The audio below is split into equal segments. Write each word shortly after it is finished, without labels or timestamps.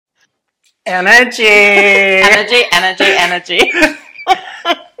Energy. Energy.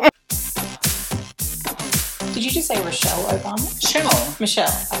 Did you just say Rochelle Obama? Michelle.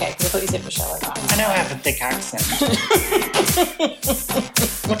 Okay, I thought you said Michelle Obama. I know I have a thick accent.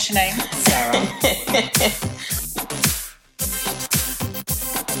 What's your name? Sarah.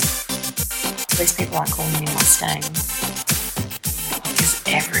 These people aren't calling me Mustang. Because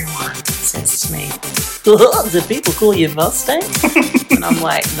everyone says to me, do people call you Mustang? And I'm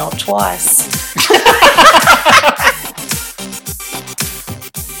like, not twice.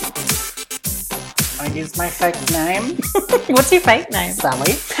 I use my fake name. What's your fake name?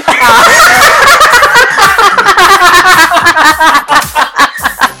 Sally.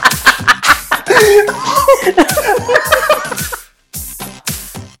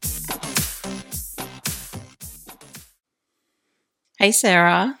 Hey,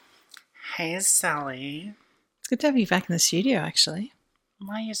 Sarah. Hey, Sally. It's good to have you back in the studio, actually.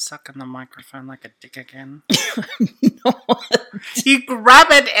 Why are you sucking the microphone like a dick again? Not. You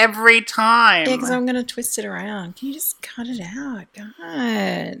grab it every time. Yeah, because I'm going to twist it around. Can you just cut it out?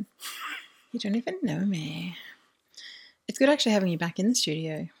 God. You don't even know me. It's good actually having you back in the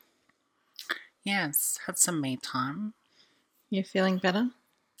studio. Yes, had some me time. You're feeling better?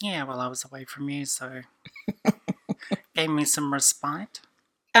 Yeah, well, I was away from you, so gave me some respite.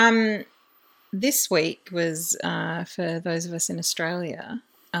 This week was for those of us in Australia.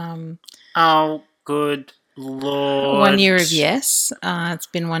 Oh, good Lord. 1 year of yes. It's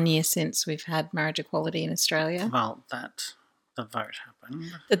been 1 year since we've had marriage equality in Australia. Well, that the vote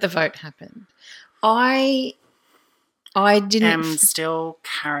happened. That the vote happened. I didn't. I'm still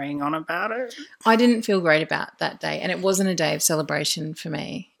carrying on about it. I didn't feel great about that day, and it wasn't a day of celebration for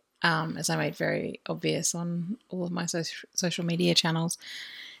me, as I made very obvious on all of my social media channels.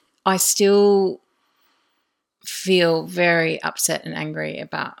 I still feel very upset and angry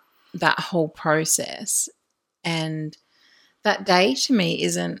about that whole process, and that day to me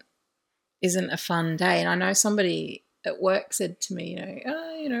isn't a fun day. And I know somebody at work said to me,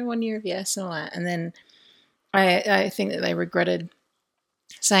 1 year of yes and all that, and then I think that they regretted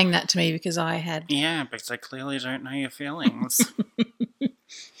saying that to me because I had... Yeah, because I clearly don't know your feelings. I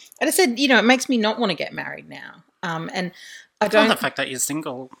just said, it makes me not want to get married now. And I don't... the fact that you're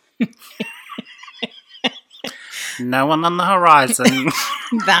single. No one on the horizon.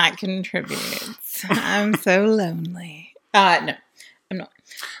 That contributes. I'm so lonely. No, I'm not.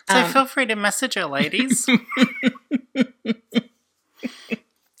 So feel free to message her, ladies.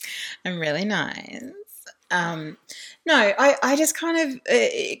 I'm really nice. No, I just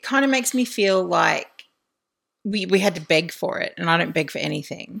it kind of makes me feel like we had to beg for it, and I don't beg for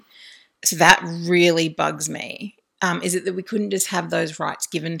anything. So that really bugs me. Is it that we couldn't just have those rights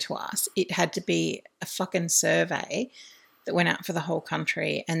given to us? It had to be a fucking survey that went out for the whole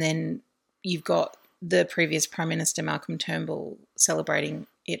country, and then you've got the previous Prime Minister, Malcolm Turnbull, celebrating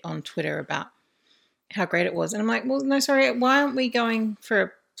it on Twitter about how great it was. And I'm like, well, no, sorry, why aren't we going for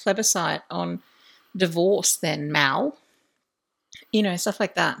a plebiscite on divorce then, Mal? Stuff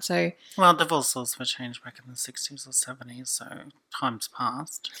like that. So, well, divorce laws were changed back in the 60s or 70s, so time's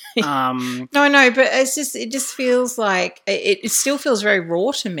passed. No, I know, but it just feels like it still feels very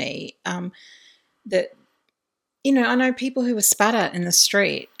raw to me. That I know people who were spat at in the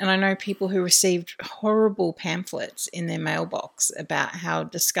street, and I know people who received horrible pamphlets in their mailbox about how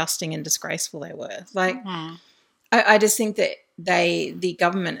disgusting and disgraceful they were. Like, I just think that the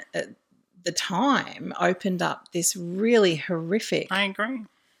government at the time opened up this really horrific... I agree.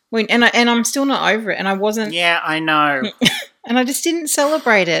 And I'm still not over it, and I wasn't... Yeah, I know. And I just didn't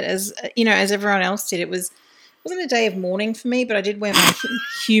celebrate it as everyone else did. It wasn't a day of mourning for me, but I did wear my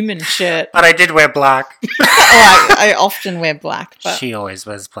human shirt. But I did wear black. I often wear black. But, she always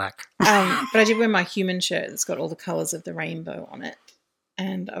wears black. But I did wear my human shirt that's got all the colours of the rainbow on it.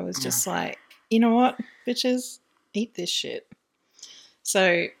 And I was just like, you know what, bitches? Eat this shit.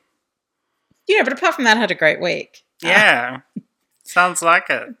 So, but apart from that, I had a great week. Yeah. Sounds like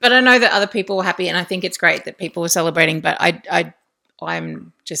it. But I know that other people were happy, and I think it's great that people were celebrating, but I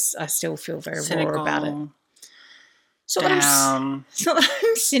still feel very raw about it. It's not that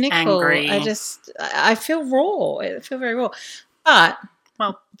I'm cynical. Angry. I feel raw. I feel very raw. But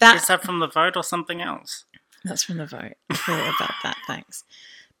is that from the vote or something else? That's from the vote. I feel about that, thanks.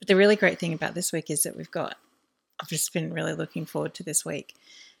 But the really great thing about this week is that I've just been really looking forward to this week.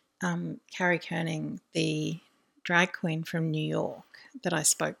 Carrie Koenig, the drag queen from New York that I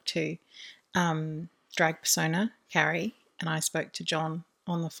spoke to, drag persona, Carrie, and I spoke to John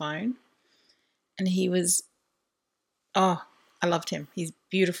on the phone, and he was... Oh, I loved him. He's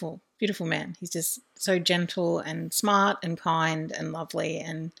beautiful, beautiful man. He's just so gentle and smart and kind and lovely.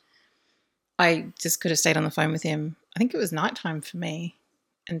 And I just could have stayed on the phone with him. I think it was nighttime for me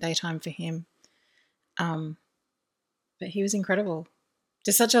and daytime for him. But he was incredible.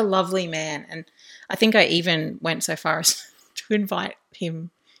 Just such a lovely man. And I think I even went so far as to invite him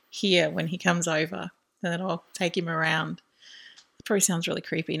here when he comes over, and then I'll take him around. It probably sounds really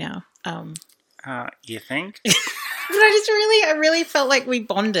creepy now. You think? But I really felt like we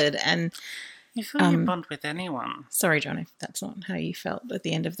bonded. And You feel you bond with anyone. sorry, John, if that's not how you felt at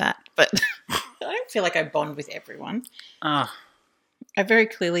the end of that. But I don't feel like I bond with everyone. Oh, I very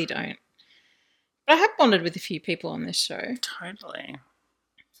clearly don't. But I have bonded with a few people on this show. totally.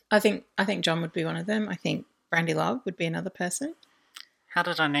 I think John would be one of them. I think Brandy Love would be another person. How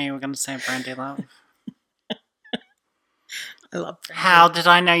did I know you were going to say Brandy Love? I love Brandy. How did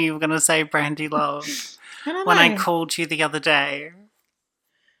I know you were going to say Brandy Love? I don't When know. I called you the other day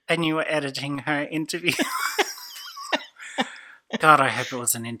and you were editing her interview. God, I hope it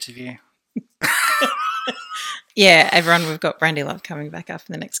was an interview. Yeah, everyone, we've got Brandy Love coming back up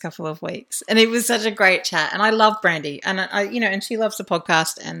in the next couple of weeks. And it was such a great chat. And I love Brandy. And and she loves the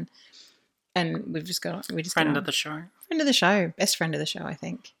podcast, and we just Friend of the show. Friend of the show. Best friend of the show, I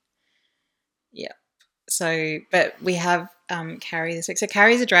think. Yeah. So, but we have Carrie this week. So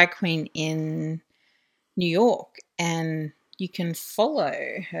Carrie's a drag queen in New York, and you can follow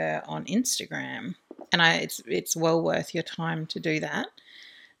her on Instagram. And it's well worth your time to do that,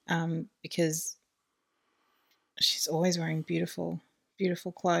 because she's always wearing beautiful,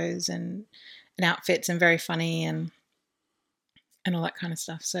 beautiful clothes and outfits, and very funny and all that kind of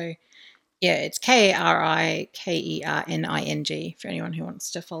stuff. So yeah, it's KarikernIng for anyone who wants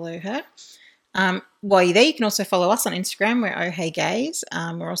to follow her. While you're there, you can also follow us on Instagram. We're Oh Hey Gays.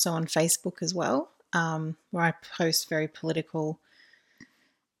 We're also on Facebook as well, where I post very political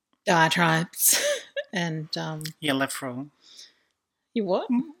diatribes. And You're liberal. you what?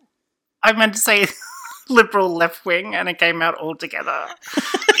 I meant to say liberal left wing and it came out all together.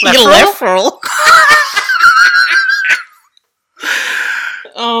 You're liberal.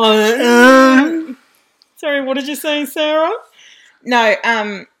 Oh, sorry. What did you say, Sarah? No.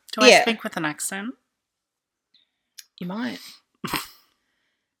 Do I speak with an accent? You might.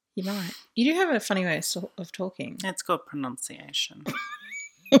 You might. You do have a funny way of talking. It's called pronunciation.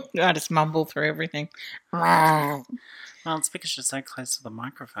 I just mumble through everything. Well, it's because you're so close to the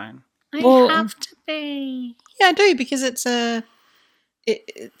microphone. Well, I have to be. Yeah, I do, because it's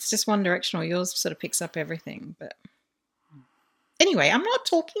just one directional. Yours sort of picks up everything. But anyway, I'm not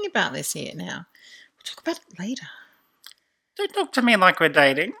talking about this here now. We'll talk about it later. Don't talk to me like we're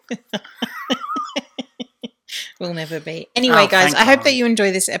dating. We'll never be. Anyway, guys, I hope that you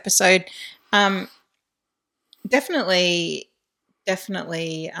enjoy this episode. Definitely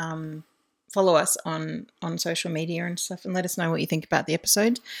follow us on social media and stuff, and let us know what you think about the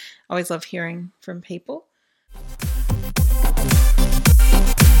episode. I always love hearing from people.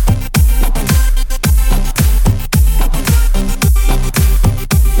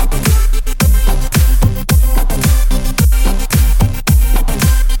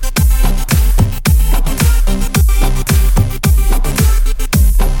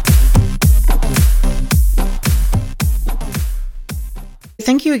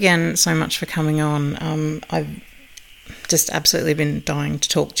 Thank you again so much for coming on. I've just absolutely been dying to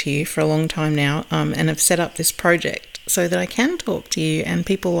talk to you for a long time now, and I've set up this project so that I can talk to you and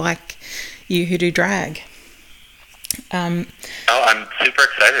people like you who do drag. I'm super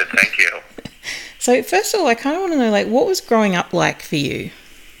excited. Thank you. So first of all, I kind of want to know, like, what was growing up like for you?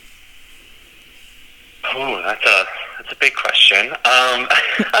 Oh, that's a big question.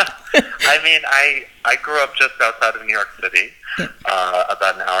 I mean, I grew up just outside of New York City,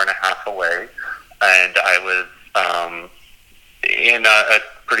 about an hour and a half away, and I was in a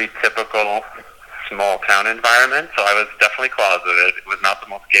pretty typical small town environment, so I was definitely closeted. It was not the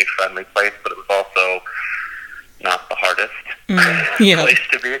most gay-friendly place, but it was also not the hardest place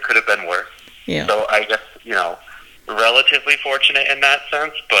to be. It could have been worse. Yeah. So I guess, relatively fortunate in that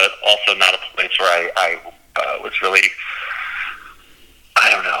sense, but also not a place where I was really,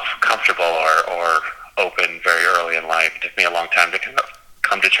 comfortable or open very early in life. It took me a long time to kind of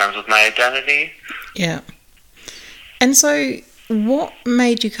come to terms with my identity. Yeah. And so what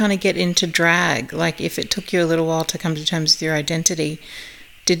made you kind of get into drag? Like, if it took you a little while to come to terms with your identity,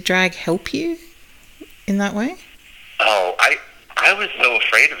 did drag help you in that way? Oh, I was so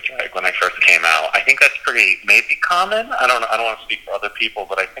afraid of drag when I first came out. I think that's pretty maybe common. I don't want to speak for other people,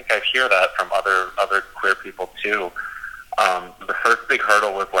 but I think I hear that from other queer people too. The first big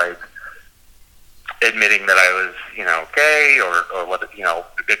hurdle was like, admitting that I was, gay or what,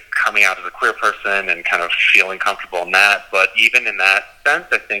 coming out as a queer person and kind of feeling comfortable in that. But even in that sense,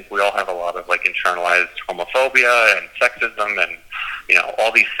 I think we all have a lot of like internalized homophobia and sexism and,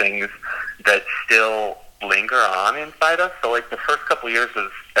 all these things that still linger on inside us. So like the first couple of years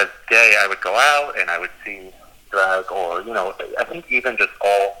as gay, I would go out and I would see drag or, I think even just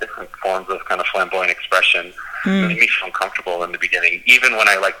all different forms of kind of flamboyant expression made me feel uncomfortable in the beginning. Even when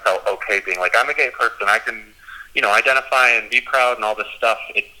I like felt okay being like, I'm a gay person, I can, identify and be proud and all this stuff,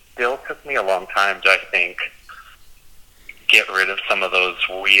 it still took me a long time to, I think, get rid of some of those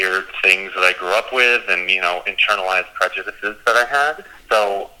weird things that I grew up with and, internalized prejudices that I had.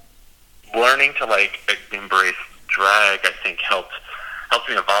 So learning to like embrace drag, I think helped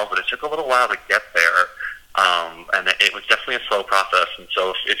me evolve, but it took a little while to get there. And it was definitely a slow process. And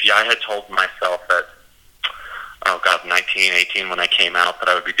so if I had told myself that, 19, 18, when I came out, that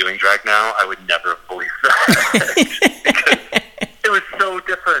I would be doing drag now, I would never have believed that. Because it was so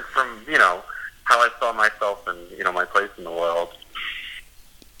different from, how I saw myself and, my place in the world.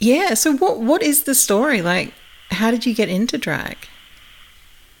 Yeah, so what is the story? Like, how did you get into drag?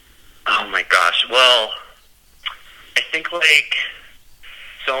 Oh my gosh. Well, I think like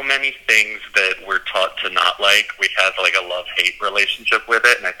so many things that we're taught to not like, we have like a love-hate relationship with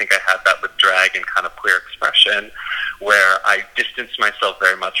it. And I think I had that with drag and kind of queer expression, where I distanced myself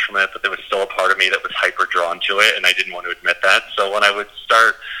very much from it, but there was still a part of me that was hyper drawn to it, and I didn't want to admit that. So when I would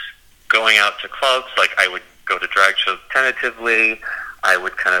start going out to clubs, like I would go to drag shows tentatively, I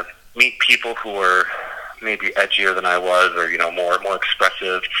would kind of meet people who were maybe edgier than I was, or, more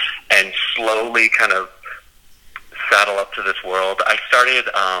expressive, and slowly kind of saddle up to this world. I started,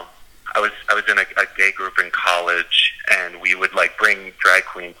 I was in a gay group in college, and we would like bring drag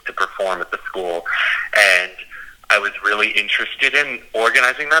queens to perform at the school, and I was really interested in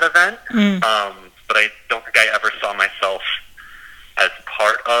organizing that event, but I don't think I ever saw myself as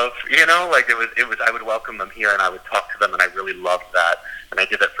part of, like it was, I would welcome them here and I would talk to them, and I really loved that. And I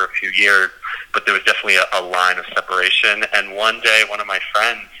did that for a few years, but there was definitely a line of separation. And one day, one of my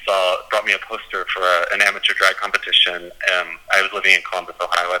friends brought me a poster for an amateur drag competition. I was living in Columbus,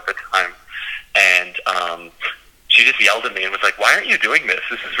 Ohio at the time, and she just yelled at me and was like, "Why aren't you doing this?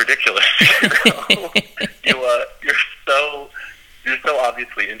 This is ridiculous. You're so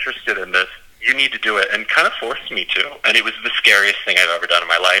obviously interested in this. You need to do it," and kind of forced me to. And it was the scariest thing I've ever done in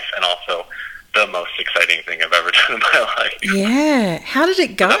my life, and also the most exciting thing I've ever done in my life. Yeah. How did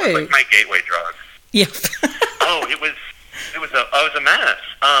it go? So that was like my gateway drug. Yep. It was a mess.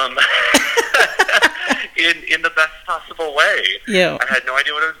 In the best possible way. Yeah. I had no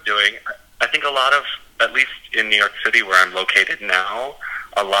idea what I was doing. I think a lot of, at least in New York City where I'm located now,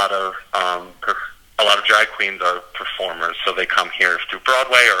 a lot of drag queens are performers, so they come here through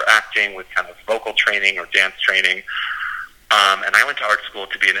Broadway or acting with kind of vocal training or dance training. And I went to art school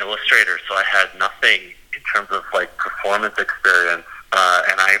to be an illustrator, so I had nothing in terms of like performance experience,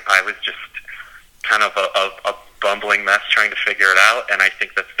 and I was just kind of a bumbling mess trying to figure it out. And I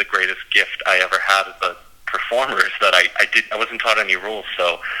think that's the greatest gift I ever had as a performer, is that I wasn't taught any rules,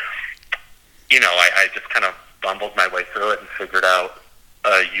 so I just kind of bumbled my way through it and figured out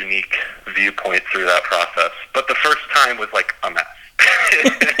a unique viewpoint through that process. But the first time was like a mess.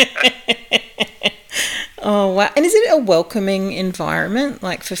 Oh, wow. And is it a welcoming environment,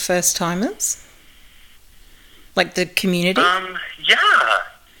 like for first timers? Like the community? Yeah.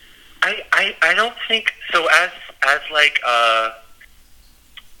 I don't think so. As a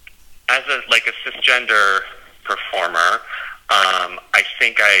cisgender performer, I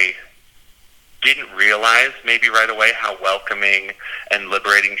think I didn't realize maybe right away how welcoming and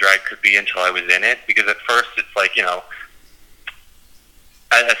liberating drag could be until I was in it. Because at first it's like,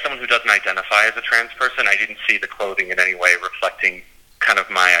 as someone who doesn't identify as a trans person, I didn't see the clothing in any way reflecting kind of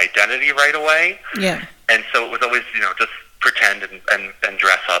my identity right away. Yeah. And so it was always, just pretend and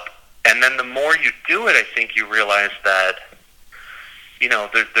dress up. And then the more you do it, I think you realize that,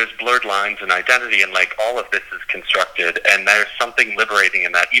 there's blurred lines in identity, and like all of this is constructed, and there's something liberating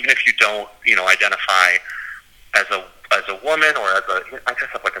in that. Even if you don't, identify as a woman, or I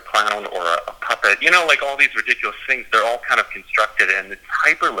dress up like a clown or a puppet, like all these ridiculous things, they're all kind of constructed, and it's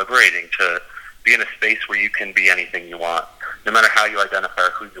hyper liberating to be in a space where you can be anything you want. No matter how you identify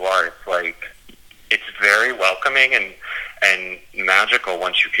or who you are, it's like, it's very welcoming and magical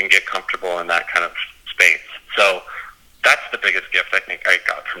once you can get comfortable in that kind of space. So that's the biggest gift I think I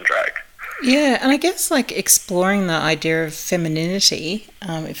got from drag. Yeah, and I guess like exploring the idea of femininity,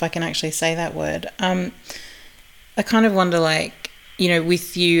 if I can actually say that word, I kind of wonder, like,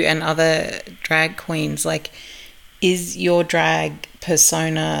 with you and other drag queens, like, is your drag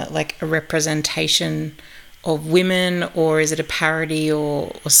persona like a representation of women, or is it a parody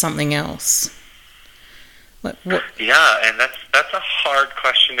or something else? What? Yeah, and that's a hard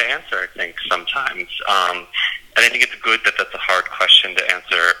question to answer, I think, sometimes. And I think it's good that that's a hard question to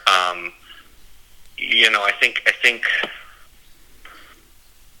answer. I think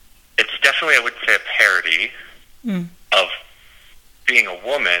it's definitely, I would say, a parody of being a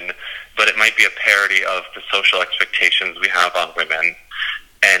woman, but it might be a parody of the social expectations we have on women.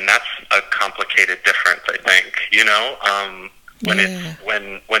 And that's a complicated difference, I think,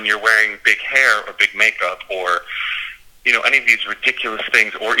 when you're wearing big hair or big makeup or, any of these ridiculous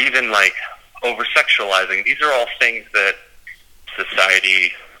things, or even like over-sexualizing. These are all things that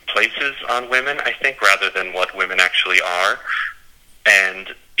society places on women, I think, rather than what women actually are.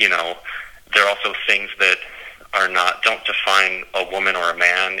 And, they're also things that don't define a woman or a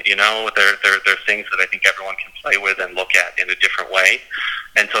man, they're things that I think everyone can play with and look at in a different way.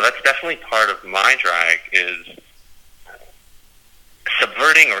 And so that's definitely part of my drag, is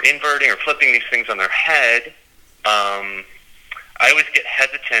subverting or inverting or flipping these things on their head. I always get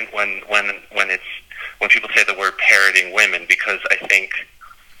hesitant when people say the word parodying women, because I think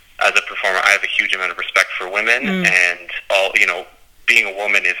as a performer, I have a huge amount of respect for women, and being a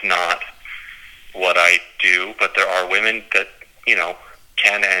woman is not what I do, but there are women that,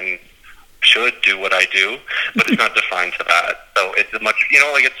 can and should do what I do, but it's not defined to that. So it's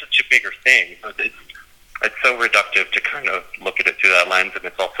it's such a bigger thing. It's so reductive to kind of look at it through that lens, and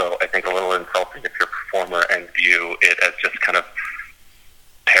it's also, I think, a little insulting if you're a performer and view it as just kind of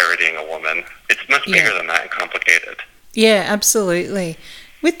parodying a woman. It's much bigger than that and complicated. Yeah, absolutely.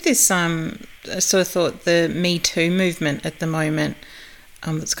 With this, I sort of thought the Me Too movement at the moment,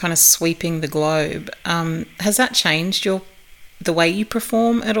 that's kind of sweeping the globe. Has that changed the way you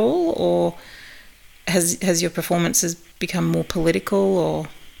perform at all, or has your performances become more political, or?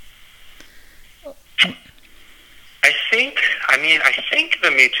 I think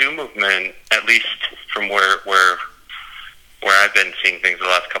the Me Too movement, at least from where I've been seeing things the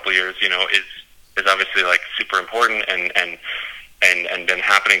last couple of years, is obviously like super important and been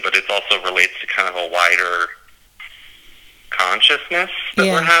happening, but it also relates to kind of a wider consciousness that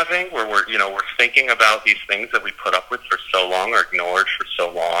we're having, where we're thinking about these things that we put up with for so long or ignored for so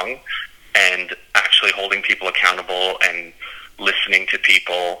long, and actually holding people accountable and listening to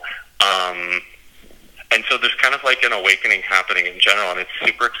people. And so there's kind of like an awakening happening in general, and it's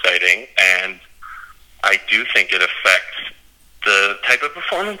super exciting. And I do think it affects the type of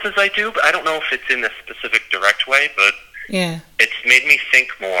performances I do, but I don't know if it's in a specific direct way, but it's made me think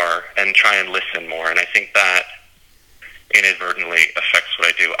more and try and listen more. And I think that inadvertently affects what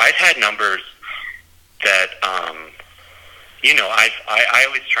I do. I've had numbers that, I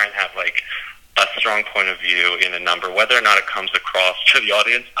always try and have like a strong point of view in a number, whether or not it comes across to the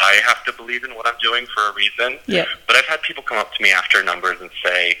audience. I have to believe in what I'm doing for a reason. Yeah. But I've had people come up to me after numbers and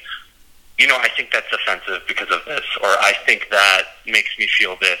say, I think that's offensive because of this, or I think that makes me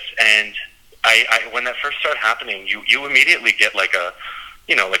feel this. And I when that first started happening, you immediately get like a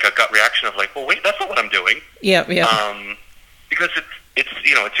gut reaction of like, well, wait, that's not what I'm doing. Yeah. Because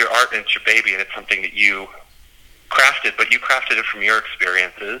it's your art and it's your baby, and it's something that you crafted, but you crafted it from your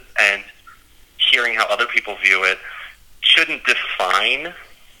experiences, and hearing how other people view it shouldn't define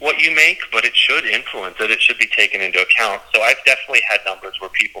what you make, but it should influence it. It should be taken into account. So I've definitely had numbers where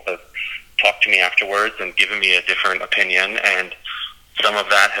people have talked to me afterwards and given me a different opinion, and some of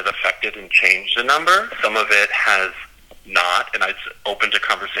that has affected and changed the number. Some of it has not, and it's open to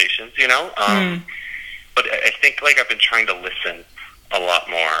conversations, But I think like I've been trying to listen a lot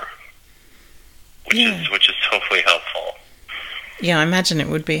more, which is hopefully helpful. Yeah, I imagine it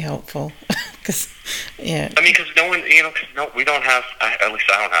would be helpful. Because no one, we don't have, at least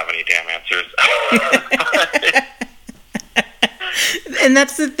I don't have any damn answers. And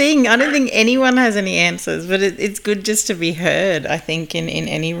that's the thing. I don't think anyone has any answers, but it's good just to be heard, I think, in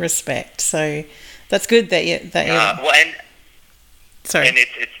any respect. So that's good that you... Sorry. And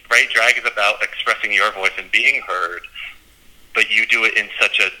it's right, drag is about expressing your voice and being heard, but you do it in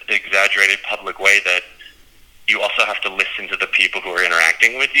such an exaggerated public way that you also have to listen to the people who are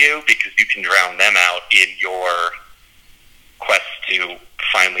interacting with you, because you can drown them out in your quest to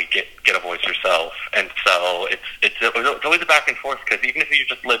finally get a voice yourself. And so it's always a back and forth, because even if you're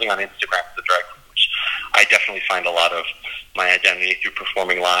just living on Instagram as a drag queen, which I definitely find a lot of my identity through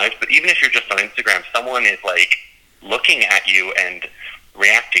performing live, but even if you're just on Instagram, someone is like looking at you and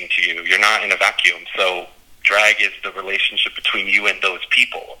reacting to you. You're not in a vacuum. So drag is the relationship between you and those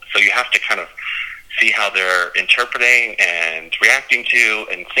people. So you have to kind of see how they're interpreting and reacting to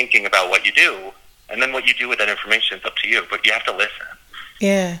and thinking about what you do, And then what you do with that information is up to you, but you have to listen.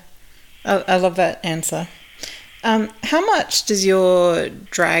 Yeah. I love that answer. How much does your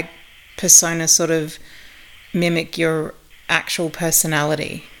drag persona sort of mimic your actual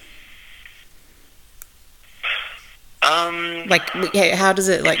personality? Like, yeah, how does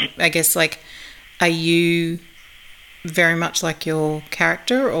it, like, I guess, like, are you very much like your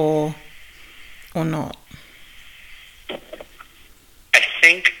character or not? I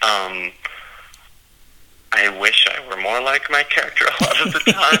think I wish I were more like my character a lot of the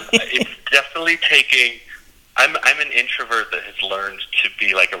time. It's definitely taking... I'm an introvert that has learned to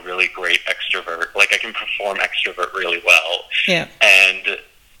be like a really great extrovert. Like I can perform extrovert really well. Yeah. And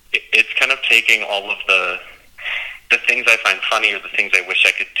it's kind of taking all of the things I find funny or the things I wish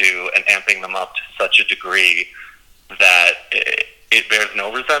I could do and amping them up to such a degree that it bears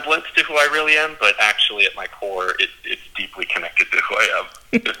no resemblance to who I really am, but actually at my core, it's deeply connected to who I am,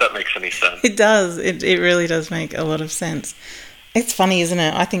 if that makes any sense. It does. It really does make a lot of sense. It's funny, isn't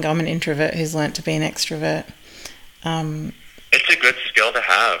it? I think I'm an introvert who's learnt to be an extrovert. It's a good skill to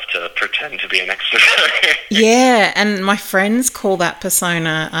have, to pretend to be an extrovert. Yeah, and my friends call that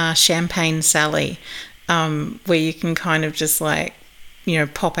persona Champagne Sally, where you can kind of just like, you know,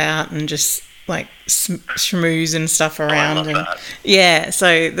 pop out and just like schmooze and stuff around. I love that. Yeah,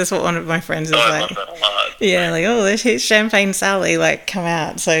 so that's what one of my friends is like. I love that a lot. Yeah, like, oh, there's Champagne Sally, like, come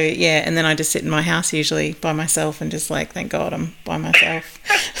out. So, yeah, and then I just sit in my house usually by myself and just like, thank God I'm by myself.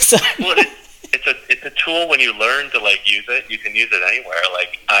 So... Well, it's a tool when you learn to like use it. You can use it anywhere.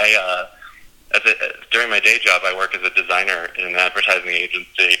 Like during my day job, I work as a designer in an advertising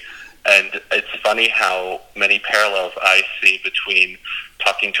agency, and it's funny how many parallels I see between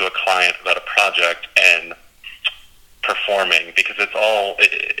talking to a client about a project and performing, because it's all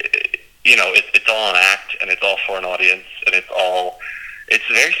it's all an act and it's all for an audience and it's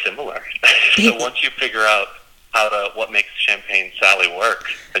very similar. So once you figure out what makes Champagne Sally work,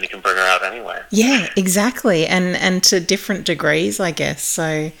 then you can bring her out anywhere. Yeah, exactly. And to different degrees, I guess.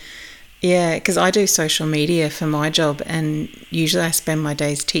 So, yeah, because I do social media for my job, and usually I spend my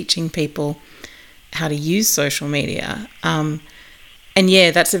days teaching people how to use social media. And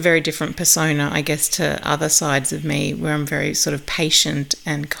yeah, that's a very different persona, I guess, to other sides of me where I'm very sort of patient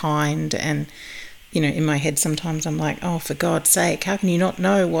and kind. And, you know, in my head sometimes I'm like, oh, for God's sake, how can you not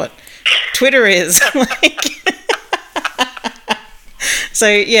know what Twitter is? Like... So,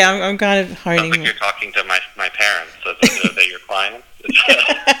 yeah, I'm kind of honing... Sounds like you're talking to my parents. Are they your clients?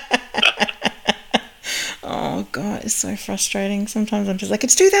 Oh, God, it's so frustrating. Sometimes I'm just like,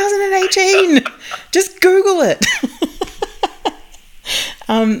 it's 2018. Just Google it.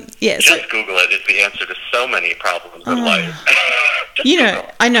 Just Google it is the answer to so many problems in life. You know,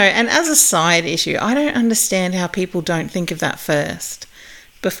 I know. And as a side issue, I don't understand how people don't think of that first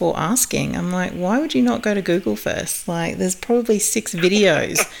before asking. I'm like, why would you not go to Google first? Like, there's probably 6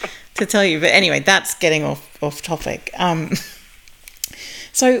 videos to tell you. But anyway, that's getting off topic.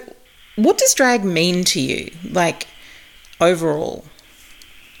 So what does drag mean to you, like, overall?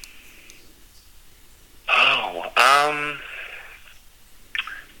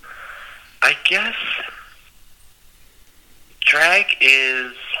 I guess drag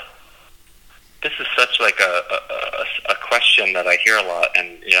is... This is such like a question that I hear a lot,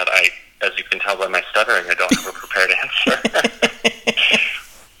 and yet as you can tell by my stuttering, I don't have a prepared answer.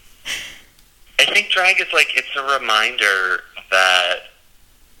 I think drag is like, it's a reminder that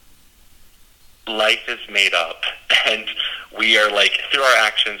life is made up, and we are like, through our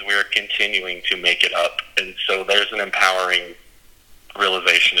actions, we are continuing to make it up. And so there's an empowering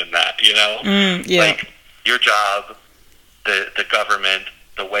realization in that, you know? Yeah. Like your job, the government,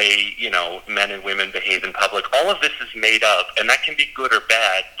 the way, you know, men and women behave in public, all of this is made up, and that can be good or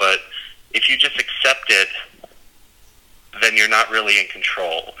bad, but if you just accept it, then you're not really in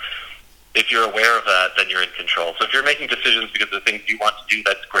control. If you're aware of that, then you're in control. So if you're making decisions because of the things you want to do,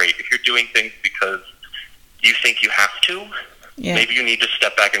 that's great. If you're doing things because you think you have to, maybe you need to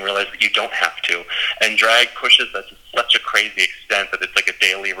step back and realize that you don't have to. And drag pushes that to such a crazy extent that it's like a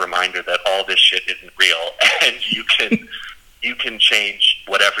daily reminder that all this shit isn't real, and you can change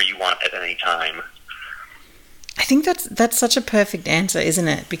whatever you want at any time. I think that's such a perfect answer, isn't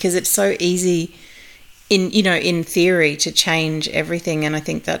it? Because it's so easy in theory to change everything, and I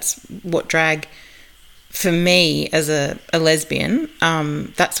think that's what drag, for me as a lesbian,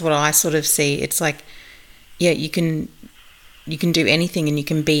 that's what I sort of see. It's like, yeah, you can do anything and you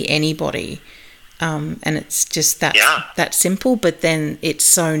can be anybody, and it's just that simple. But then it's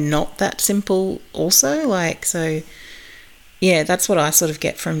so not that simple also. Like, so yeah, that's what I sort of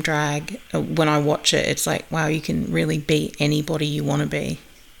get from drag when I watch it. It's like, wow, you can really be anybody you want to be.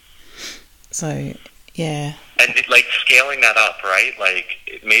 So, yeah. And like scaling that up, right?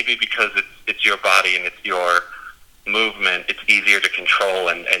 Like maybe because it's your body and it's your movement, it's easier to control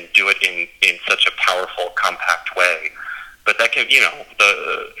and do it in such a powerful, compact way. But that can,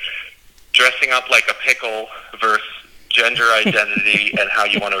 the dressing up like a pickle versus gender identity and how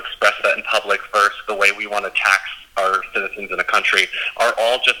you want to express that in public versus the way we want to tax our citizens in a country are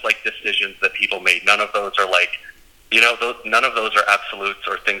all just like decisions that people made. None of those are like, none of those are absolutes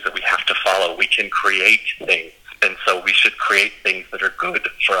or things that we have to follow. We can create things, and so we should create things that are good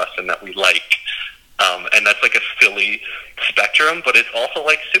for us and that we like. And that's like a silly spectrum, but it's also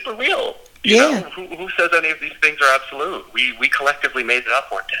like super real. You know, who says any of these things are absolute? We collectively made it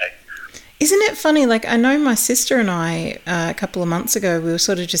up one day. Isn't it funny? Like, I know my sister and I, a couple of months ago, we were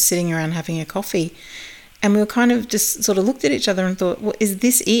sort of just sitting around having a coffee, and we were kind of just sort of looked at each other and thought, well, is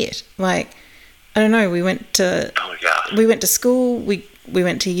this it? Like, I don't know. We went to school. We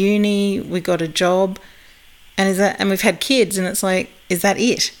went to uni. We got a job, and we've had kids, and it's like, is that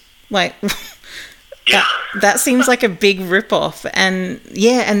it? Like, that seems like a big rip-off. And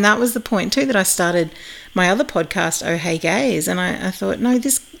and that was the point too that I started my other podcast, Oh Hey Gays, and I thought, no,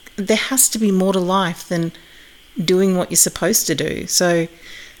 there has to be more to life than doing what you're supposed to do. So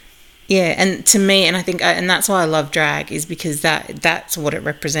and to me, and I think, and that's why I love drag, is because that's what it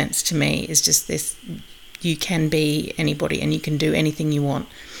represents to me, is just this: you can be anybody and you can do anything you want,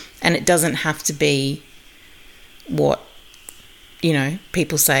 and it doesn't have to be what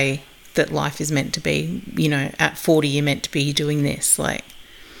people say that life is meant to be. At 40 you're meant to be doing this. Like,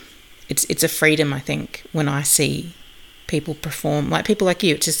 it's a freedom, I think, when I see people perform, like people like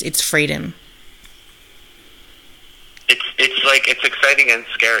you. It's freedom. It's exciting and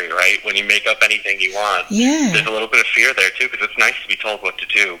scary, right? When you make up anything you want, there's a little bit of fear there too, because it's nice to be told what to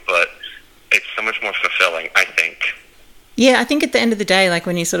do, but it's so much more fulfilling, I think. Yeah, I think at the end of the day, like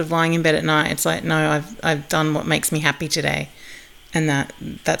when you're sort of lying in bed at night, it's like, no, I've done what makes me happy today, and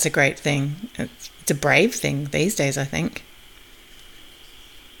that's a great thing. It's a brave thing these days, I think.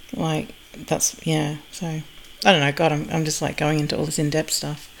 Like, that's So I don't know. God, I'm just like going into all this in-depth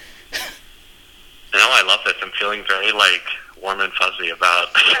stuff. No, I love this. I'm feeling very like warm and fuzzy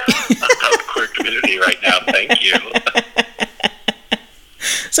about the queer community right now. Thank you.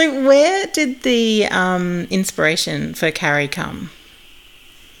 So where did the inspiration for Carrie come?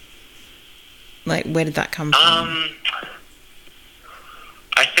 Like, where did that come from?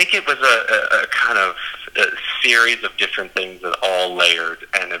 I think it was a kind of a series of different things that all layered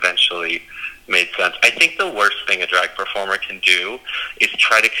and eventually made sense. I think the worst thing a drag performer can do is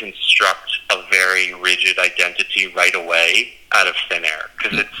try to construct a very rigid identity right away out of thin air,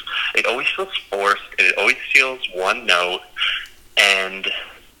 because it always feels forced, it always feels one note, and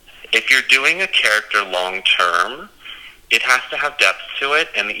if you're doing a character long term, it has to have depth to it,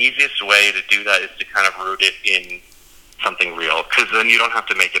 and the easiest way to do that is to kind of root it in something real, because then you don't have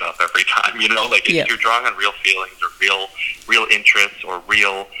to make it up every time, like if you're drawing on real feelings or real interests or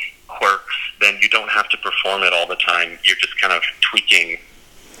real quirks, then you don't have to perform it all the time. You're just kind of tweaking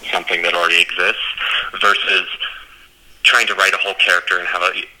something that already exists versus trying to write a whole character and have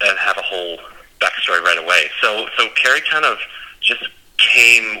a whole backstory right away. So Carrie kind of just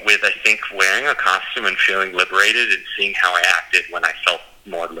came with, I think, wearing a costume and feeling liberated and seeing how I acted when I felt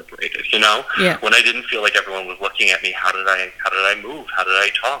more liberated, when I didn't feel like everyone was looking at me. How did I move? How did I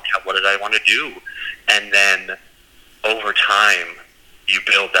talk? What did I want to do? And then over time you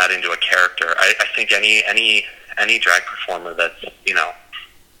build that into a character. I think any drag performer that's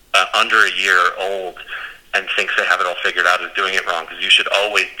under a year old and thinks they have it all figured out is doing it wrong, because you should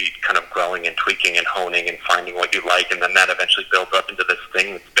always be kind of growing and tweaking and honing and finding what you like, and then that eventually builds up into this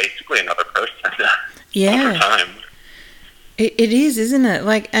thing that's basically another person over time. It is, isn't it?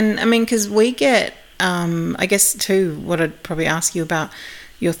 Like, and I mean, because we get, I guess too, what I'd probably ask you about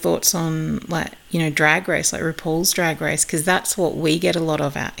your thoughts on, like, Drag Race, like RuPaul's Drag Race, because that's what we get a lot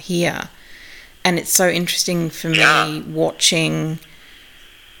of out here. And it's so interesting for me watching,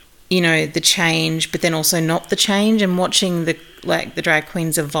 the change, but then also not the change, and watching the drag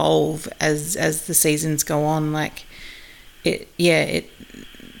queens evolve as the seasons go on. Like,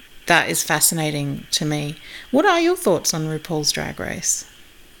 that is fascinating to me. What are your thoughts on RuPaul's Drag Race?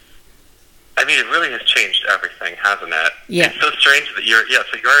 I mean, it really has changed everything, hasn't it? Yeah. It's so strange that you're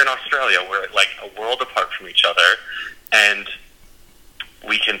in Australia. We're like a world apart from each other, and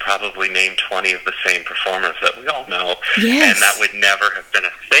we can probably name 20 of the same performers that we all know. Yes. And that would never have been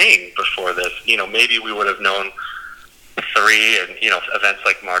a thing before this. Maybe we would have known 3, and, events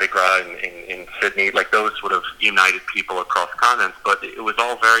like Mardi Gras in Sydney, like those would have united people across continents, but it was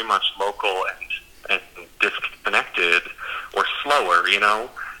all very much local and disconnected or slower,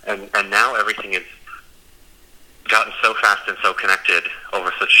 and now everything is gotten so fast and so connected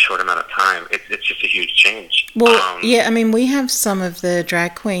over such a short amount of time. It's just a huge change. Well, yeah, I mean, we have some of the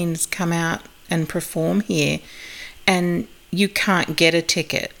drag queens come out and perform here, and you can't get a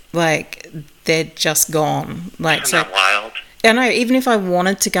ticket. Like, they're just gone. Like, isn't that wild? I know. Even if I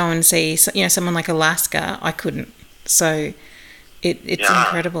wanted to go and see, someone like Alaska, I couldn't. So it's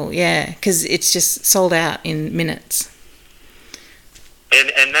incredible, yeah, because it's just sold out in minutes.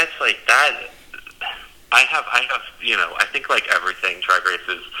 And that's like that. I have, I think like everything, Drag Race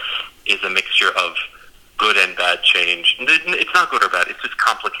is a mixture of good and bad change. It's not good or bad. It's just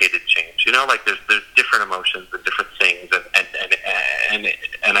complicated change. Like there's different emotions and different things,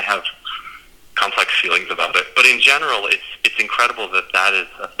 and I have complex feelings about it. But in general, it's incredible that is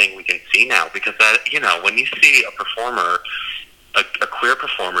a thing we can see now, because that, when you see a performer, a queer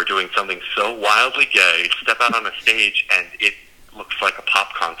performer doing something so wildly gay, step out on a stage and it looks like a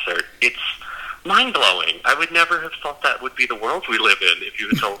pop concert, it's mind-blowing. I would never have thought that would be the world we live in if you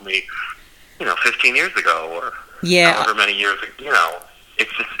had told me, 15 years ago or however many years ago.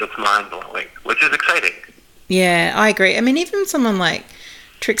 It's mind-blowing, which is exciting. Yeah, I agree. I mean, even someone like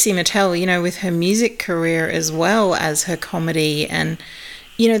Trixie Mattel, with her music career as well as her comedy, and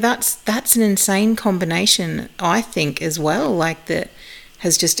that's an insane combination, I think, as well, like, that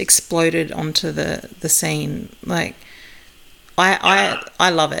has just exploded onto the scene. Like, I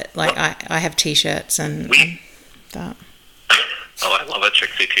love it. Like, I have T-shirts and that. Oh, I love a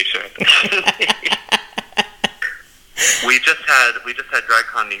Trixie T-shirt. we just had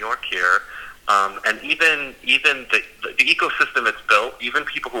DragCon New York here, and even the ecosystem it's built, even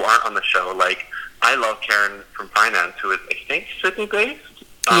people who aren't on the show, like, I love Karen from Finance, who is, I think, Sydney-based.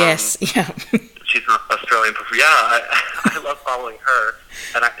 Yes, yeah. She's an Australian performer. Yeah, I love following her.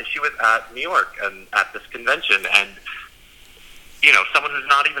 And she was at New York and at this convention, and someone who's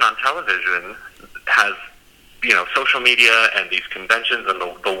not even on television has, social media and these conventions and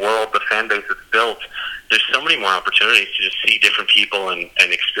the world, the fan base it's built. There's so many more opportunities to just see different people and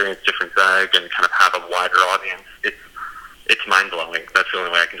experience different drag and kind of have a wider audience. It's mind-blowing. That's the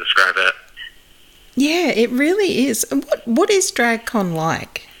only way I can describe it. Yeah, it really is. What is DragCon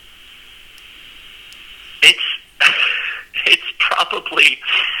like? It's probably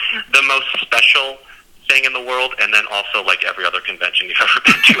the most special thing in the world, and then also like every other convention you've ever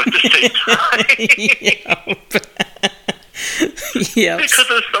been to at the same time. Yeah. Because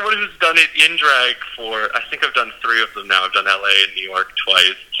as someone who's done it in drag for, I think I've done 3 of them now. I've done LA and New York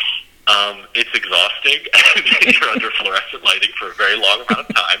twice. It's exhausting. You're under fluorescent lighting for a very long amount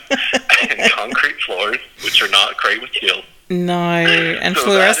of time, and concrete floors, which are not great with heels. No, and so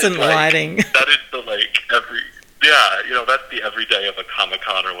fluorescent lighting. That is the that's the everyday of a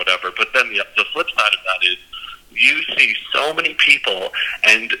Comic-Con or whatever. But then the flip side of that is you see so many people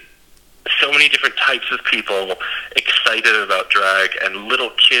and so many different types of people excited about drag, and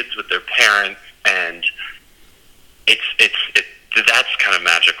little kids with their parents, and that's kind of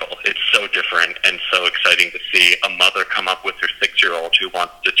magical. It's so different and so exciting to see a mother come up with her 6-year-old who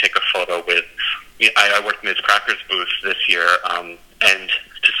wants to take a photo with. I worked in Ms. Cracker's booth this year, and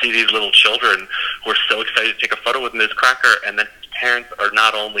to see these little children who are so excited to take a photo with Ms. Cracker, and then parents are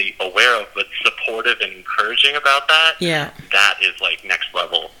not only aware of but supportive and encouraging about that. Yeah, that is like next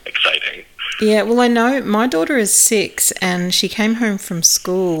level exciting. Yeah, well, I know my daughter is 6, and she came home from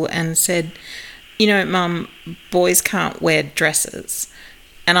school and said, Mum, boys can't wear dresses.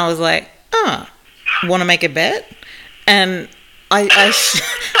 And I was like, want to make a bet? And I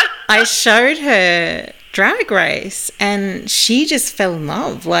showed her Drag Race, and she just fell in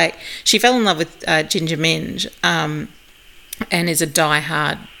love. Like, she fell in love with Ginger Minge, and is a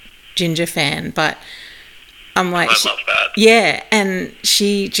diehard Ginger fan. But I'm like, I love that. Yeah, and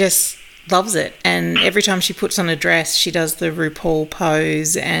she just loves it. And every time she puts on a dress, she does the RuPaul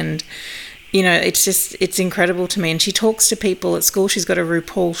pose, and it's incredible to me. And she talks to people at school. She's got a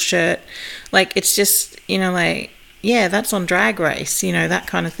RuPaul shirt. Like, it's just, that's on Drag Race, that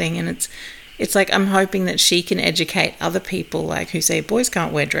kind of thing. And it's like, I'm hoping that she can educate other people, like, who say boys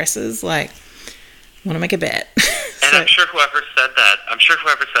can't wear dresses. Like, want to make a bet. And I'm sure whoever said that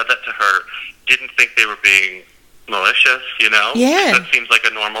to her didn't think they were being malicious, Yeah. That seems like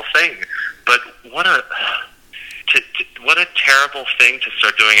a normal thing. But what a terrible thing to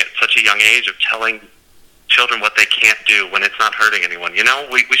start doing at such a young age, of telling children what they can't do when it's not hurting anyone.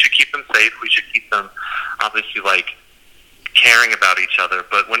 We should keep them safe. We should keep them, obviously, like, caring about each other.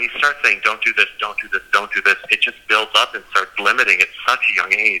 But when you start saying, don't do this, don't do this, don't do this, it just builds up and starts limiting at such a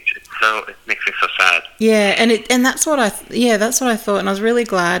young age. It makes me so sad. Yeah, and that's what I thought. And I was really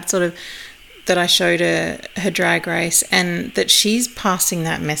glad, sort of, that I showed her drag race, and that she's passing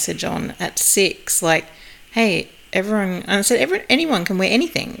that message on at 6. Like, hey, everyone, and I said anyone can wear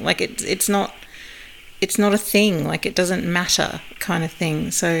anything. Like it's not a thing. Like it doesn't matter, kind of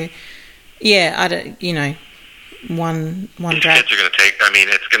thing. So yeah, I don't. One These drag. kids are going to take. I mean,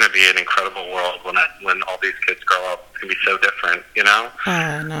 it's going to be an incredible world when all these kids grow up. It's going to be so different,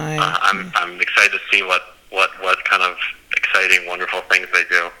 Oh no. I'm excited to see what kind of exciting, wonderful things they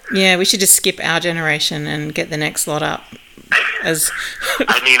do. Yeah, we should just skip our generation and get the next lot up.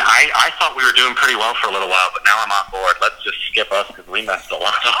 I mean, I thought we were doing pretty well for a little while, but now I'm on board. Let's just skip us because we messed a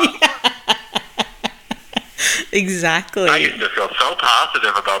lot up. Exactly. I used to feel so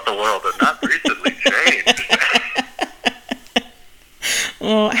positive about the world, and that recently changed.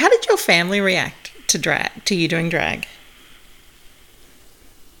 Well, how did your family react to you doing drag?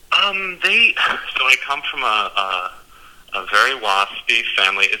 So I come from a very waspy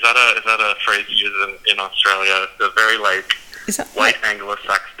family. Is that a phrase you use in Australia? It's a very white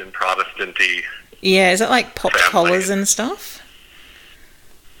Anglo-Saxon Protestant-y. Yeah, is it like pop family. collars and stuff?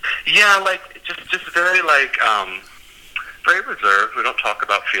 Yeah, just very very reserved. We don't talk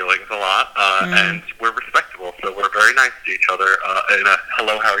about feelings a lot, and we're respectable, so we're very nice to each other in a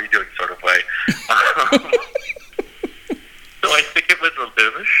 "hello, how are you doing" sort of way. So I think it was a bit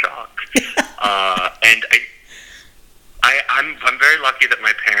of a shock, and I'm very lucky that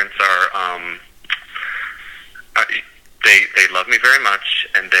my parents are they love me very much,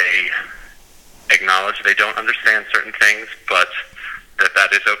 and they acknowledge they don't understand certain things, but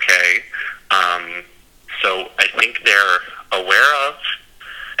that is okay. So I think they're aware of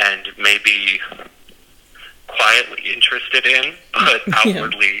and maybe quietly interested in, but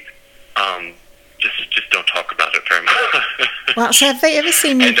outwardly just don't talk about it very much. Wow, so have they ever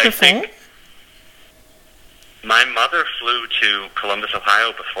seen you perform? My mother flew to Columbus,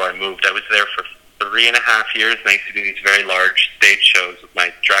 Ohio before I moved. I was there for 3.5 years, and I used to do these very large stage shows with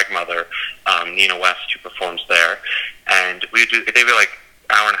my drag mother, Nina West, who performs there. And they were like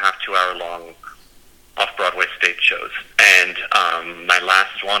hour-and-a-half, 2-hour long off-Broadway stage shows. And my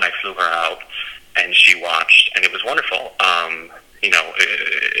last one, I flew her out, and she watched, and it was wonderful.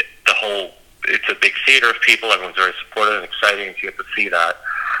 It's a big theater of people. Everyone's very supportive and exciting, and you get to see that.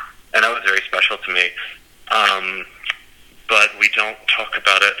 And that was very special to me. But we don't talk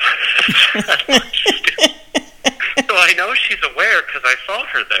about it that much. So I know she's aware because I saw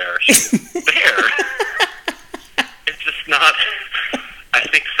her there. She was there. It's just not. I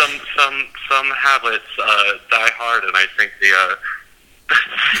think some habits die hard, and I think the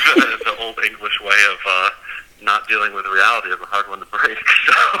old English way of not dealing with reality is a hard one to break.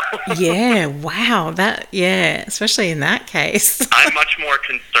 So. Yeah, wow, especially in that case. I'm much more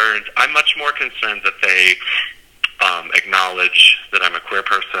concerned that they acknowledge that I'm a queer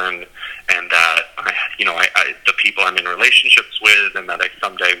person, and that the people I'm in relationships with, and that I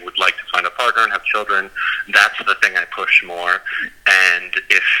someday would like to find a partner and have children. That's the thing I push more. And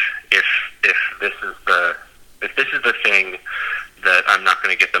if this is the thing that I'm not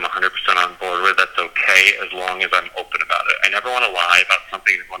going to get them 100% on board with, that's okay, as long as I'm open about it. I never want to lie about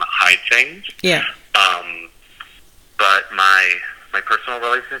something and want to hide things. Yeah. But my personal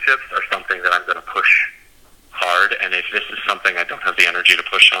relationships are something that I'm going to push hard, and if this is something I don't have the energy to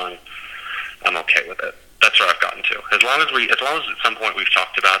push on, I'm okay with it. That's where I've gotten to. As long as at some point we've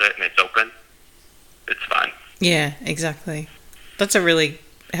talked about it and it's open, it's fine. Yeah, exactly. That's a really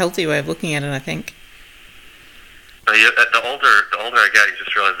healthy way of looking at it, I think. The older I get, you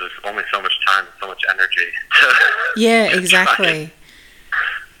just realize there's only so much time and so much energy. Yeah, exactly.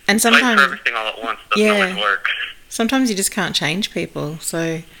 And sometimes fight for everything all at once doesn't always work. Sometimes you just can't change people,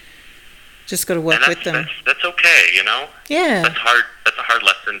 so just got to work with them. That's okay, Yeah. That's hard. That's a hard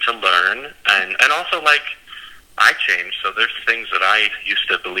lesson to learn, and also I changed, so there's things that I used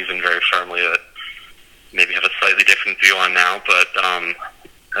to believe in very firmly that maybe have a slightly different view on now. But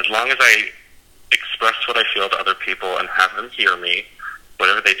as long as I express what I feel to other people and have them hear me,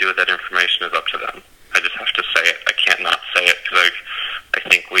 whatever they do with that information is up to them. I just have to say it. I can't not say it because I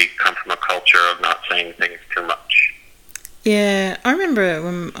think we come from a culture of not saying things too much. Yeah, I remember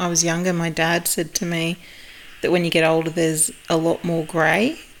when I was younger, my dad said to me that when you get older, there's a lot more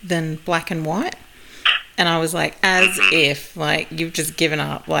grey than black and white. And I was like, as if, you've just given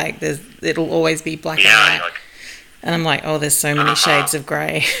up, it'll always be black and white. And I'm like, oh, there's so many shades of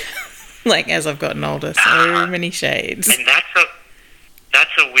grey. As I've gotten older, so many shades. And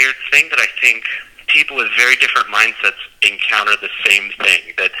that's a weird thing that I think people with very different mindsets encounter the same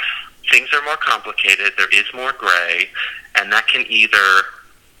thing, that things are more complicated, there is more gray, and that can either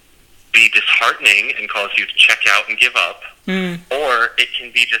be disheartening and cause you to check out and give up, or it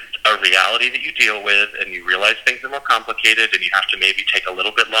can be just a reality that you deal with, and you realize things are more complicated, and you have to maybe take a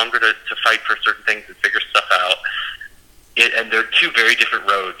little bit longer to fight for certain things and figure stuff out. And they're two very different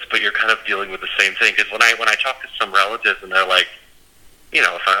roads, but you're kind of dealing with the same thing. Because when I talk to some relatives and they're like, you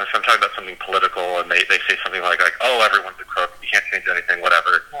know, if I'm talking about something political and they say something like, oh, everyone's a crook, you can't change anything,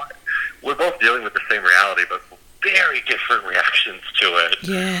 whatever. We're both dealing with the same reality, but very different reactions to it.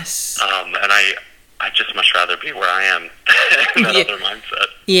 Yes. And I just much rather be where I am in that other mindset.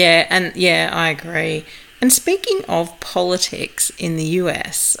 Yeah, I agree. And speaking of politics in the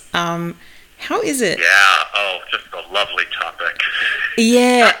US, how is it? Yeah, just a lovely topic.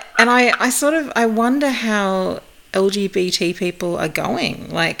 Yeah, and I wonder how LGBT people are going.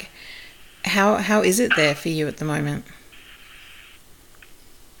 Like, how is it there for you at the moment?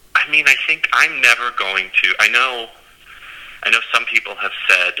 I mean, I think I'm never going to. I know some people have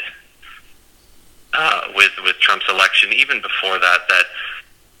said with Trump's election, even before that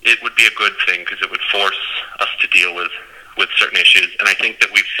it would be a good thing because it would force us to deal with certain issues. And I think that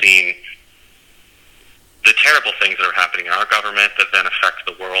we've seen the terrible things that are happening in our government that then affect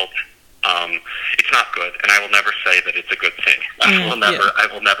the world. It's not good, and I will never say that it's a good thing. I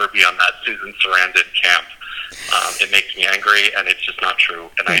will never be on that Susan Sarandon camp. It makes me angry, and it's just not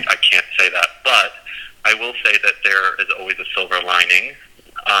true, and I can't say that. But I will say that there is always a silver lining,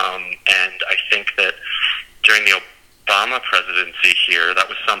 and I think that during the Obama presidency here, that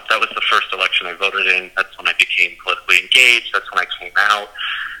was the first election I voted in. That's when I became politically engaged. That's when I came out,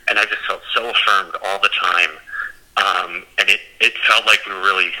 and I just felt so affirmed all the time. And it felt like we were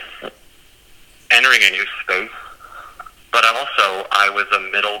really entering a new space. But also, I was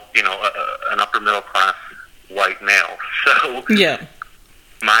an upper middle class white male. So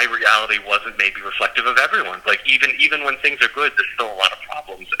my reality wasn't maybe reflective of everyone's. Like, even when things are good, there's still a lot of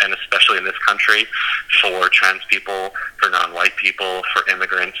problems, and especially in this country, for trans people, for non-white people, for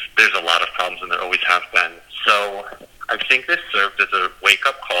immigrants, there's a lot of problems, and there always have been. So I think this served as a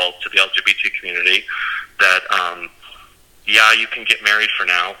wake-up call to the LGBT community that, you can get married for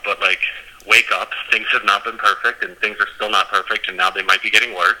now, but, like, wake up. Things have not been perfect, and things are still not perfect, and now they might be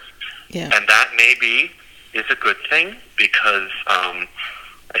getting worse. Yeah. And that maybe is a good thing, because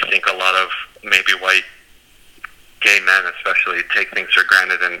I think a lot of maybe white gay men especially take things for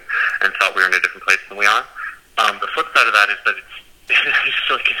granted and thought we were in a different place than we are. The flip side of that is that it's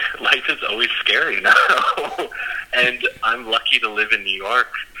like life is always scary now. And I'm lucky to live in New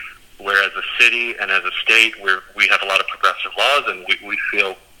York, where as a city and as a state we have a lot of progressive laws, and we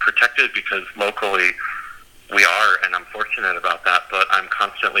feel protected because locally we are, and I'm fortunate about that. But I'm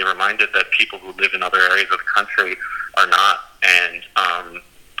constantly reminded that people who live in other areas of the country are not, and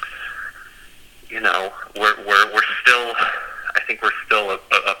we're still. I think we're still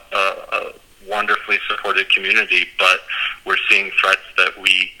a wonderfully supported community, but we're seeing threats that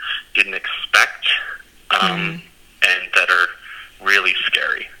we didn't expect, and that are really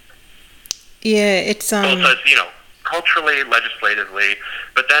scary. Yeah, it's both as, culturally, legislatively,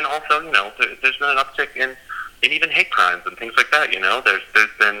 but then also, there's been an uptick in even hate crimes and things like that.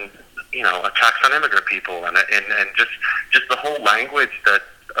 There's been attacks on immigrant people, and just the whole language that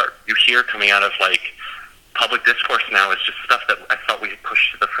you hear coming out of like public discourse now is just stuff that I thought we had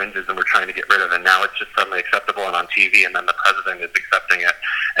pushed to the fringes and we're trying to get rid of, and now it's just suddenly acceptable and on TV, and then the president is accepting it,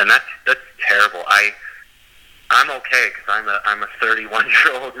 and that's terrible. I'm okay because I'm a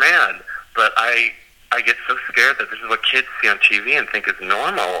 31-year-old man, but I get so scared that this is what kids see on TV and think is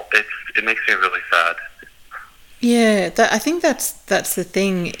normal. It makes me really sad. Yeah, I think that's the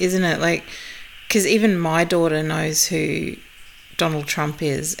thing, isn't it? Like, because even my daughter knows who Donald Trump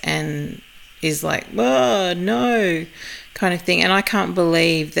is and is like, oh, no, kind of thing. And I can't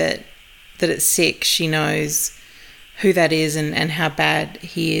believe that it's sick. She knows who that is and how bad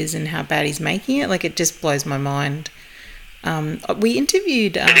he is and how bad he's making it. Like, it just blows my mind. We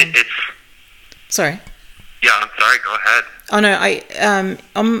interviewed... sorry. Yeah, I'm sorry, go ahead. Oh, no,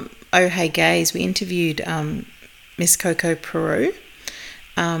 on Oh Hey Gays, we interviewed Miss Coco Peru.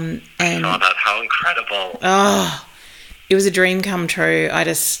 And I saw that. How incredible. Oh, it was a dream come true.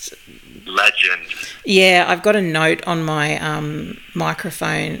 Legend. Yeah, I've got a note on my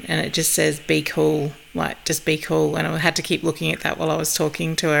microphone, and it just says, be cool, like, just be cool. And I had to keep looking at that while I was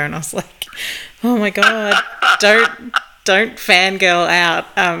talking to her, and I was like, oh my God, don't fangirl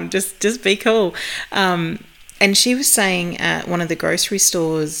out, just be cool. And she was saying at one of the grocery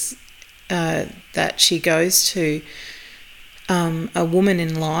stores that she goes to, a woman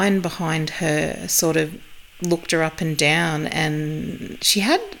in line behind her sort of looked her up and down, and she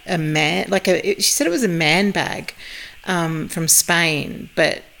had she said it was a man bag from Spain,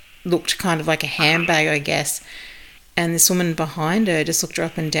 but looked kind of like a handbag, I guess. And this woman behind her just looked her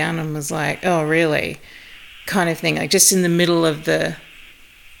up and down and was like, "Oh, really?" kind of thing, like just in the middle of the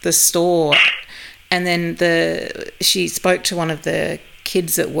store. And then she spoke to one of the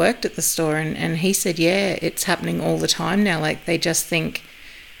kids that worked at the store, and he said, yeah, it's happening all the time now. Like, they just think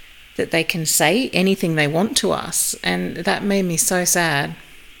that they can say anything they want to us, and that made me so sad.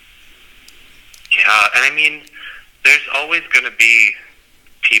 Yeah, and I mean, there's always going to be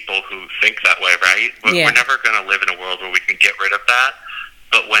people who think that way, right? We're never going to live in a world where we can get rid of that.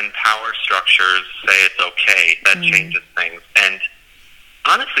 But when power structures say it's okay, that changes things. And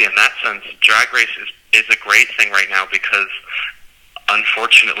honestly, in that sense, Drag Race is a great thing right now because,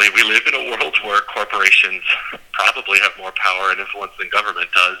 unfortunately, we live in a world where corporations probably have more power and influence than government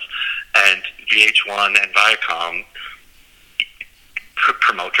does. And VH1 and Viacom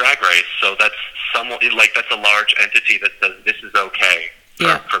promote Drag Race. So that's that's a large entity that says this is okay.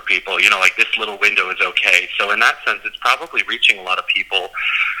 For people, you know, like this little window is okay. So in that sense, it's probably reaching a lot of people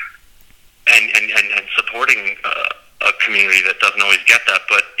and supporting a community that doesn't always get that.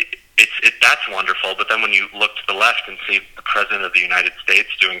 But that's wonderful. But then when you look to the left and see the President of the United States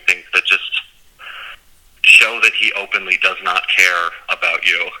doing things that just show that he openly does not care about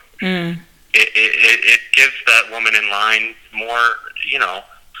you, it gives that woman in line more, you know,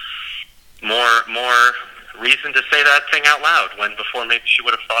 more reason to say that thing out loud when before maybe she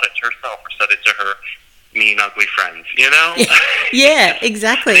would have thought it to herself or said it to her mean, ugly friends, you know? Yeah,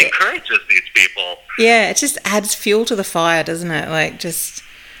 exactly. It encourages these people. Yeah, it just adds fuel to the fire, doesn't it? Like, just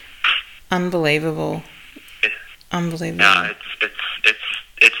unbelievable. Unbelievable. Yeah,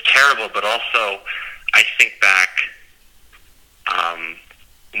 it's terrible, but also I think back,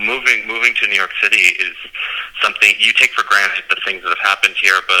 moving to New York City is something you take for granted, the things that have happened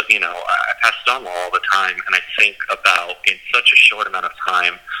here, but, you know, I pass Stonewall all the time, and I think about, in such a short amount of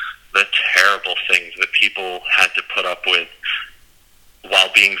time, the terrible things that people had to put up with while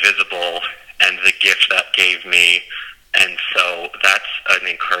being visible and the gift that gave me. And so that's an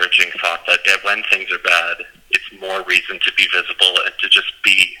encouraging thought that when things are bad, it's more reason to be visible and to just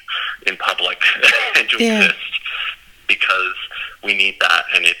be in public and to exist, because we need that,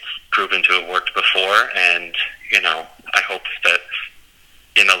 and it's proven to have worked before. And, you know, I hope that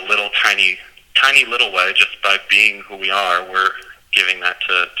in a little tiny little way, just by being who we are, we're giving that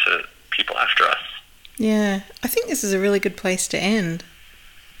to people after us. Yeah, I think this is a really good place to end.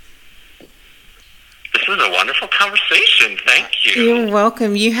 This was a wonderful conversation. Thank you. You're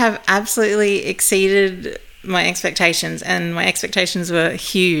welcome. You have absolutely exceeded my expectations, and my expectations were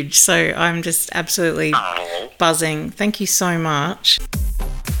huge, so I'm just absolutely buzzing. Thank you so much.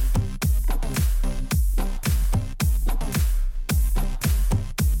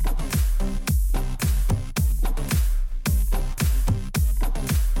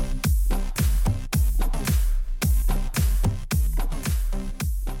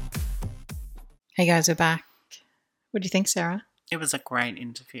 Hey guys, we're back. What do you think, Sarah? It was a great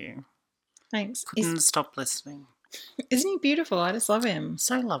interview. Thanks. Couldn't stop listening. Isn't he beautiful? I just love him.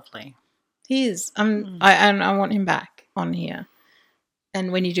 So lovely. He is. I want him back on here.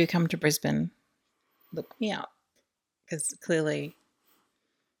 And when you do come to Brisbane, look me up, because clearly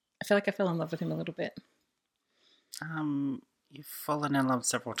I feel like I fell in love with him a little bit. You've fallen in love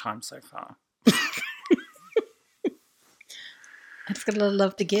several times so far. I just got a little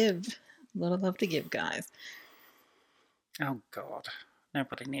love to give. A lot of love to give, guys. Oh God,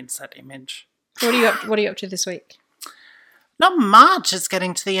 nobody needs that image. What are you up to this week? Not much. It's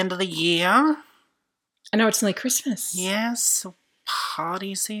getting to the end of the year. I know it's nearly Christmas. Yes,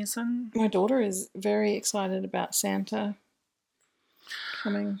 party season. My daughter is very excited about Santa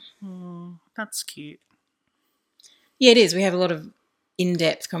coming. That's cute. Yeah, it is. We have a lot of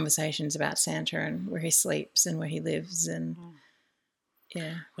in-depth conversations about Santa and where he sleeps and where he lives, and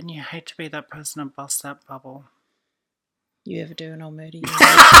yeah. Wouldn't you hate to be that person and bust that bubble? You ever do, and I'll murder you.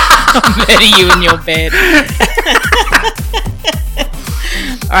 I'll murder you in your bed.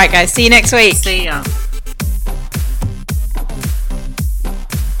 All right, guys. See you next week. See ya.